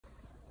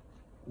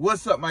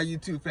What's up, my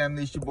YouTube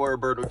family? It's your boy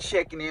Roberto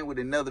checking in with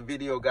another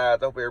video, guys.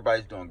 I hope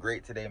everybody's doing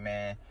great today,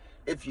 man.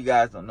 If you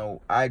guys don't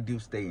know, I do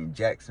stay in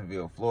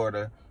Jacksonville,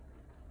 Florida.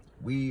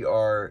 We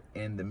are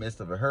in the midst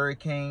of a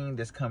hurricane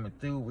that's coming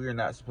through. We are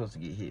not supposed to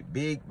get hit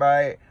big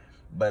by it,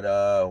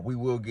 but we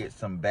will get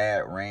some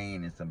bad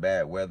rain and some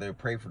bad weather.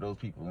 Pray for those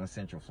people in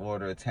Central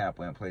Florida,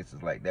 Tampa, and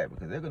places like that,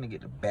 because they're going to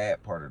get the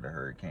bad part of the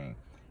hurricane.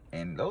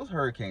 And those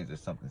hurricanes are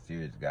something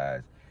serious,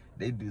 guys.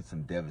 They do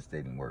some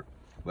devastating work.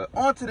 But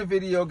on to the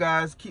video,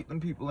 guys. Keep them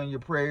people in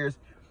your prayers.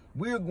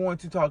 We're going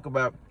to talk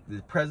about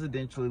the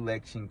presidential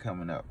election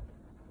coming up.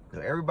 So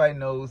everybody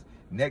knows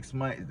next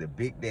month is the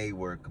big day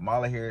where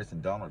Kamala Harris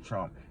and Donald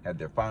Trump have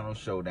their final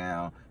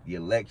showdown. The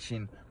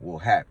election will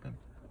happen.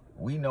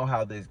 We know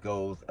how this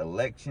goes.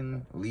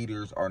 Election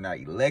leaders are not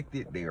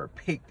elected. They are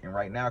picked. And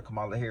right now,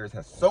 Kamala Harris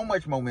has so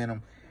much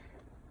momentum.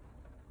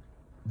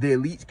 The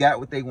elites got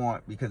what they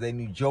want because they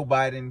knew Joe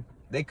Biden.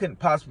 They couldn't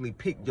possibly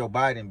pick Joe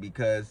Biden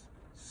because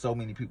so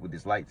many people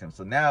disliked him.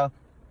 So now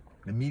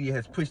the media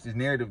has pushed this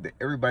narrative that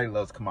everybody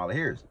loves Kamala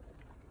Harris.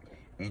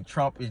 And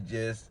Trump is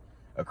just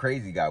a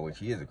crazy guy, which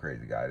he is a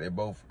crazy guy. They're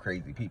both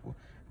crazy people.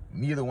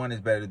 Neither one is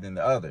better than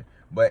the other.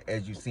 But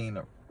as you've seen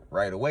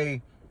right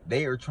away,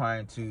 they are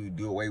trying to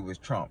do away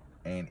with Trump,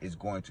 and it's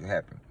going to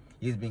happen.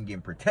 He's been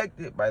getting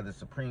protected by the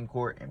Supreme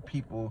Court and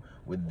people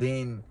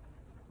within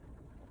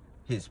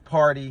his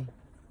party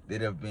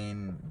that have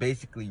been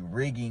basically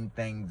rigging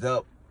things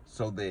up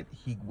so that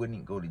he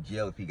wouldn't go to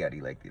jail if he got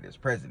elected as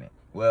president.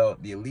 Well,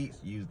 the elites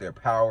use their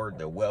power,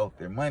 their wealth,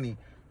 their money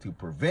to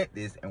prevent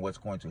this. And what's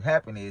going to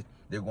happen is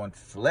they're going to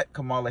select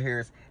Kamala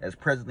Harris as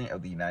president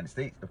of the United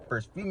States, the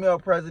first female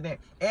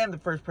president and the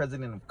first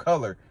president of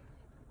color.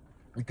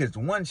 Because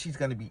one, she's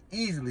going to be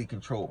easily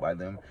controlled by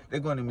them. They're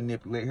going to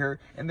manipulate her,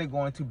 and they're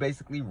going to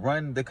basically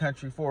run the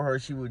country for her.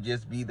 She will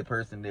just be the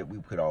person that we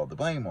put all the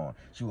blame on.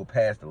 She will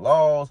pass the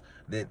laws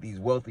that these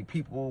wealthy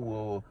people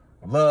will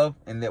love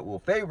and that will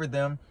favor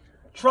them.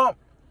 Trump,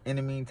 in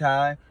the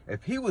meantime,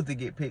 if he was to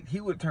get picked, he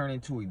would turn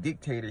into a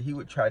dictator. He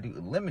would try to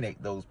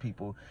eliminate those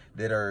people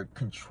that are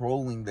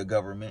controlling the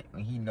government.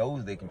 And he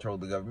knows they control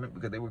the government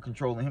because they were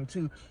controlling him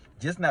too,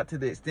 just not to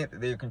the extent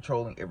that they're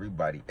controlling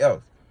everybody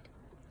else.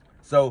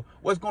 So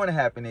what's going to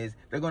happen is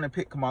they're going to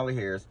pick Kamala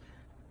Harris.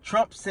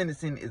 Trump's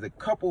sentencing is a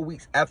couple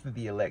weeks after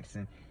the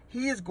election.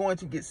 He is going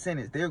to get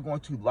sentenced. They're going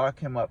to lock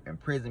him up in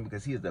prison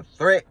because he is a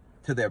threat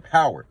to their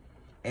power.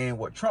 And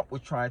what Trump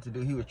was trying to do,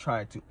 he was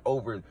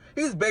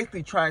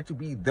basically trying to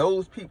be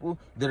those people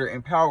that are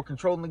in power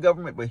controlling the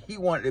government, but he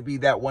wanted to be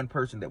that one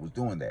person that was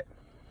doing that.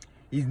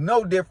 He's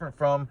no different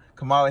from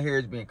Kamala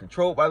Harris being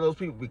controlled by those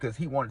people because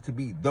he wanted to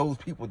be those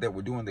people that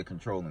were doing the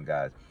controlling,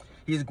 guys.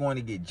 He's going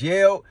to get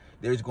jailed.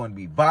 There's going to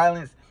be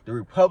violence. The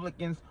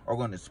Republicans are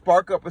going to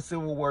spark up a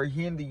civil war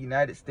here in the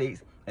United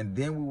States, and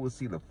then we will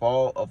see the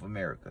fall of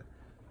America.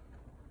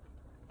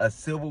 A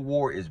civil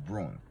war is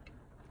brewing.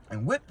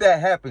 And with that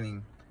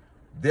happening,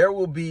 there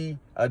will be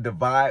a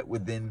divide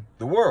within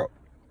the world.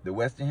 The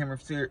Western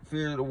Hemisphere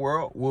of the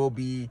world will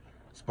be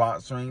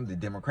sponsoring the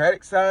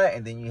Democratic side,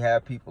 and then you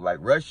have people like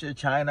Russia,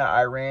 China,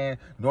 Iran,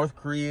 North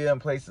Korea, and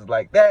places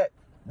like that.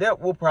 That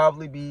will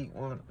probably be,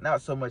 well,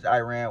 not so much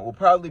Iran, will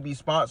probably be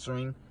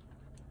sponsoring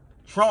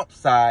Trump's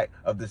side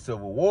of the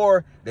Civil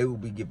War. They will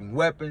be giving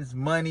weapons,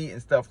 money,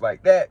 and stuff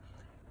like that.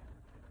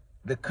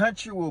 The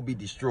country will be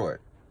destroyed.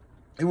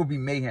 It will be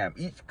mayhem.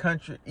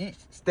 Each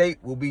state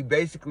will be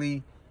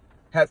basically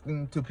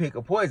having to pick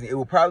a poison. It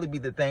will probably be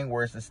the thing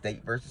where it's a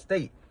state versus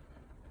state.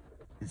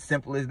 It's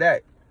simple as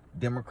that.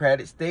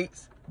 Democratic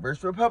states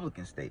versus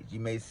Republican states. You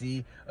may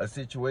see a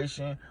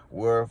situation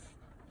where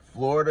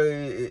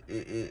Florida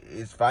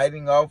is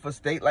fighting off a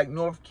state like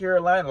North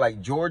Carolina, like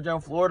Georgia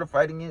and Florida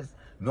fighting against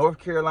North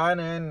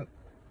Carolina and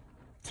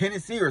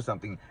Tennessee or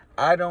something.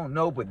 I don't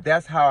know, but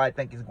that's how I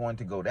think it's going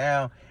to go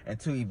down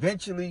until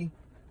eventually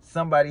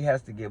somebody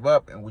has to give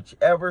up, and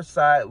whichever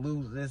side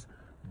loses,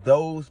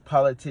 those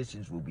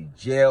politicians will be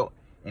jailed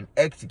and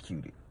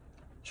executed,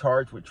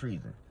 charged with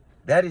treason.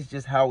 That is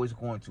just how it's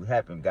going to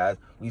happen, guys.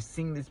 We've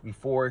seen this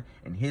before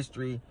in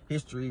history.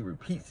 History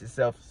repeats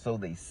itself, so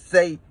they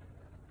say.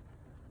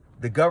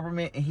 The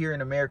government here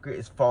in America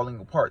is falling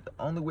apart. The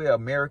only way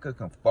America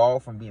can fall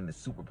from being the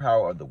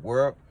superpower of the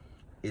world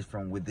is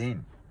from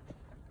within.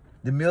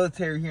 The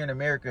military here in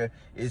America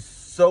is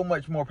so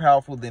much more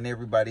powerful than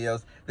everybody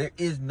else. There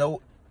is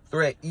no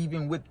threat,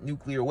 even with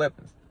nuclear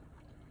weapons.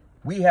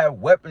 We have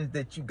weapons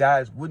that you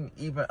guys wouldn't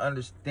even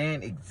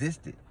understand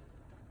existed.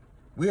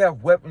 We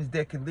have weapons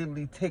that can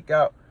literally take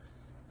out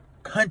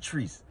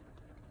countries.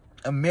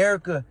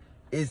 America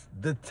is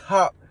the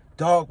top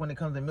dog when it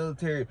comes to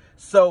military.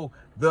 So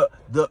the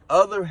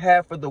other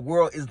half of the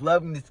world is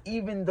loving this.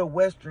 Even the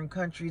Western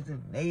countries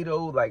in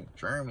NATO, like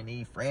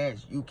Germany,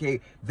 France, UK,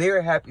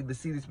 they're happy to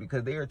see this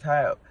because they are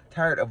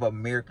tired of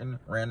American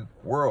run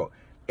world.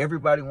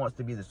 Everybody wants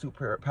to be the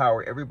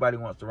superpower. Everybody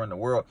wants to run the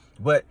world,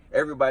 but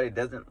everybody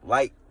doesn't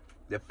like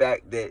the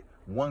fact that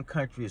one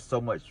country is so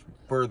much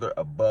further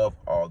above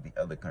all the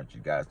other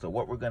countries, guys. So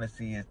what we're going to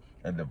see is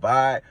a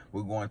divide.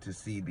 We're going to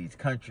see these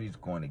countries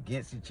going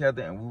against each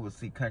other, and we will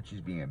see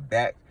countries being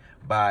backed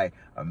by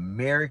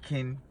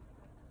American,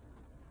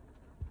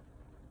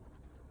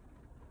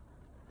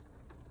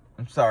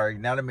 I'm sorry,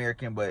 not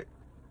American, but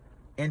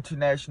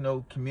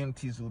international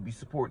communities will be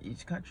supporting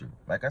each country.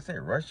 Like I said,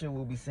 Russia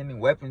will be sending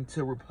weapons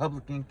to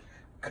Republican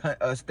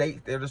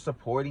states that are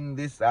supporting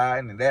this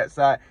side and that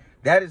side.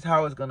 That is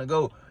how it's going to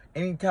go.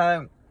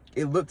 Anytime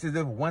it looks as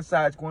if one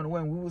side's going to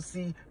win, we will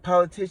see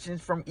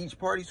politicians from each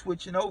party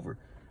switching over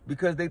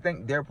because they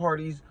think their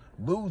party's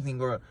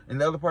losing or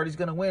another party's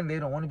going to win. They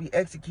don't want to be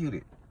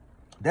executed.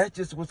 That's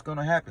just what's going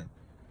to happen.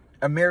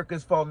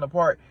 America's falling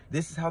apart.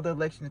 This is how the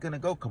election is going to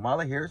go.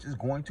 Kamala Harris is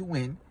going to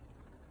win.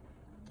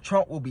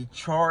 Trump will be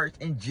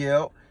charged and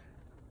jailed.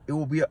 It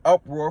will be an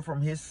uproar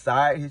from his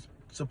side, his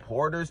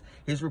supporters,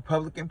 his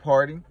Republican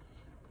Party.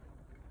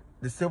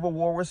 The Civil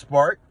War will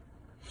spark.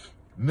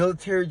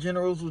 Military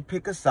generals will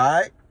pick a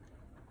side.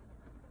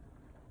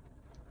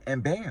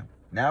 And bam,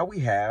 now we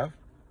have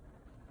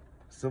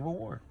Civil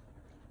War.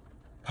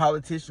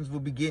 Politicians will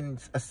be getting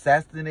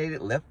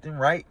assassinated left and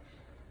right.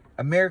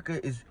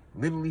 America is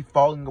literally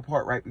falling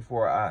apart right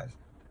before our eyes.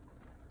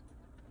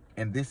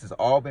 And this has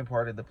all been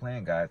part of the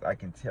plan, guys. I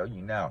can tell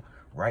you now,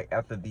 right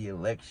after the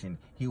election,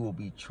 he will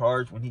be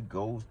charged when he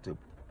goes to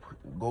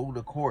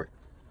court.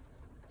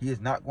 He is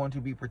not going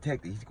to be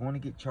protected. He's going to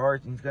get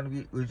charged.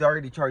 And he's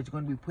already charged. He's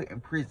going to be put in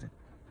prison.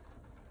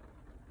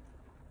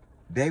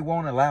 They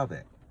won't allow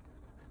that.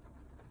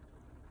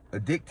 A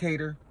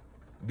dictator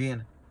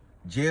being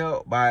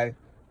jailed by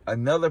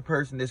another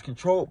person that's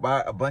controlled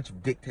by a bunch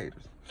of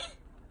dictators.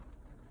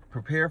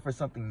 Prepare for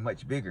something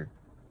much bigger.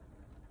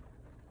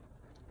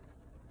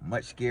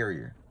 Much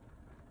scarier.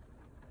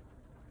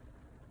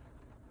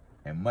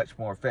 And much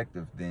more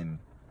effective than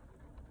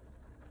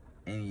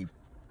any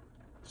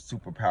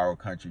superpower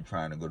country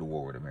trying to go to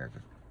war with America.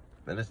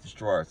 Let us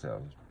destroy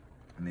ourselves.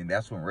 And then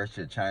that's when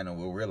Russia and China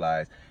will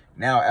realize,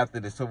 now after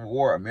the Civil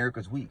War,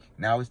 America's weak.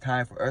 Now it's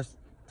time for us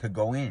to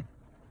go in.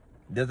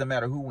 It doesn't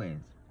matter who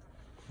wins.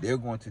 They're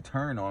going to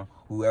turn on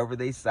whoever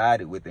they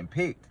sided with and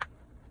picked.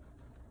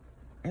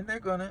 And they're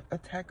going to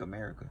attack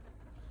America.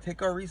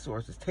 Take our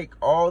resources. Take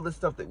all the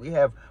stuff that we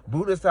have.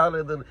 Boot us out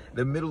of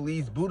the Middle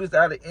East. Boot us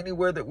out of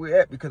anywhere that we're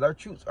at, because our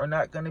troops are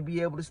not going to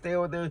be able to stay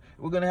over there.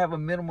 We're going to have a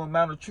minimum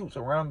amount of troops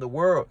around the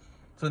world.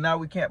 So now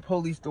we can't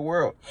police the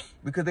world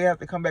because they have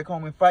to come back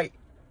home and fight.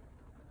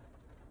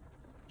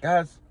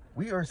 Guys,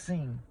 we are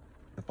seeing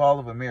the fall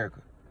of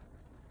America.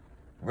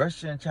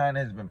 Russia and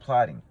China has been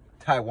plotting.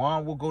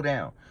 Taiwan will go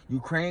down.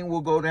 Ukraine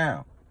will go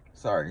down.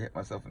 Sorry, hit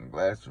myself in the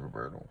glass,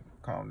 Roberto.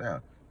 Calm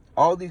down.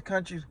 All these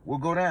countries will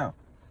go down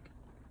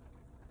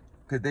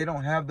because they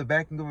don't have the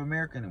backing of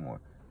America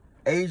anymore.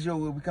 Asia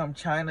will become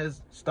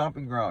China's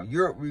stomping ground.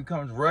 Europe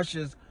becomes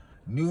Russia's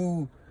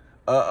new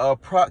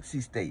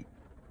proxy state.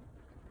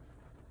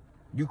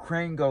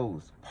 Ukraine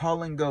goes.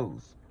 Poland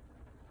goes.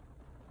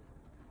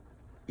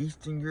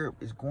 Eastern Europe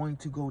is going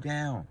to go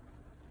down.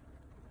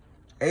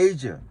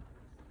 Asia,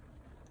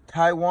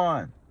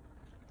 Taiwan,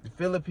 the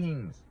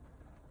Philippines,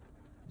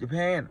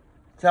 Japan,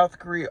 South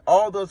Korea,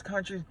 all those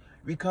countries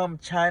become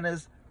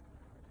China's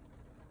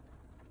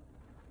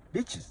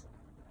bitches.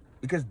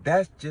 Because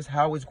that's just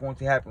how it's going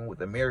to happen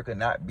with America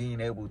not being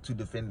able to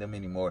defend them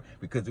anymore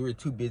because we're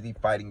too busy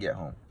fighting at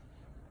home.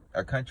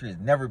 Our country has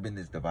never been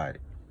this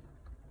divided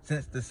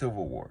since the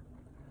Civil War.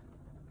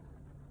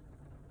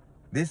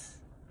 This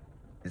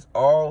is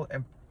all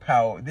in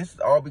power. This is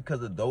all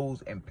because of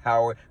those in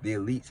power, the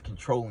elites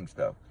controlling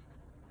stuff.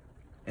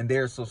 And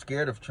they're so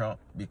scared of Trump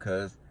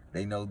because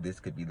they know this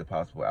could be the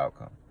possible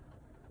outcome.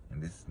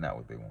 And this is not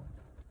what they want.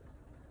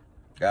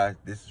 Guys,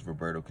 this is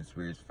Roberto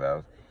Conspiracy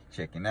Files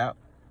checking out.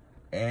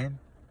 And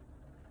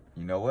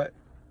you know what?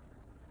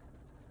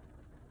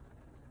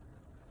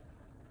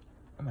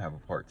 I'm going to have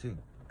a part 2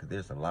 because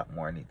there's a lot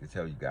more I need to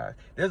tell you guys.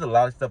 There's a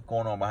lot of stuff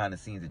going on behind the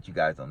scenes that you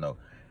guys don't know.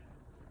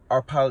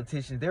 Our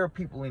politicians, there are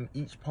people in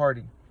each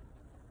party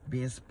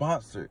being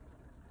sponsored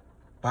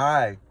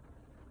by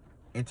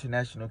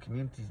international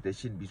communities that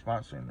shouldn't be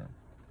sponsoring them.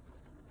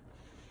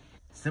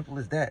 Simple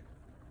as that.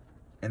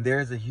 And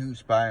there is a huge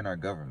spy in our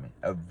government,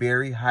 a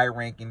very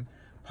high-ranking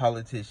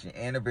politician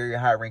and a very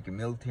high-ranking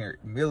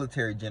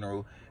military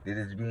general that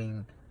is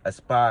being a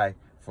spy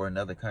for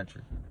another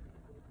country.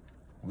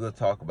 We'll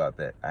talk about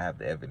that. I have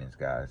the evidence,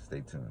 guys.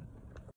 Stay tuned.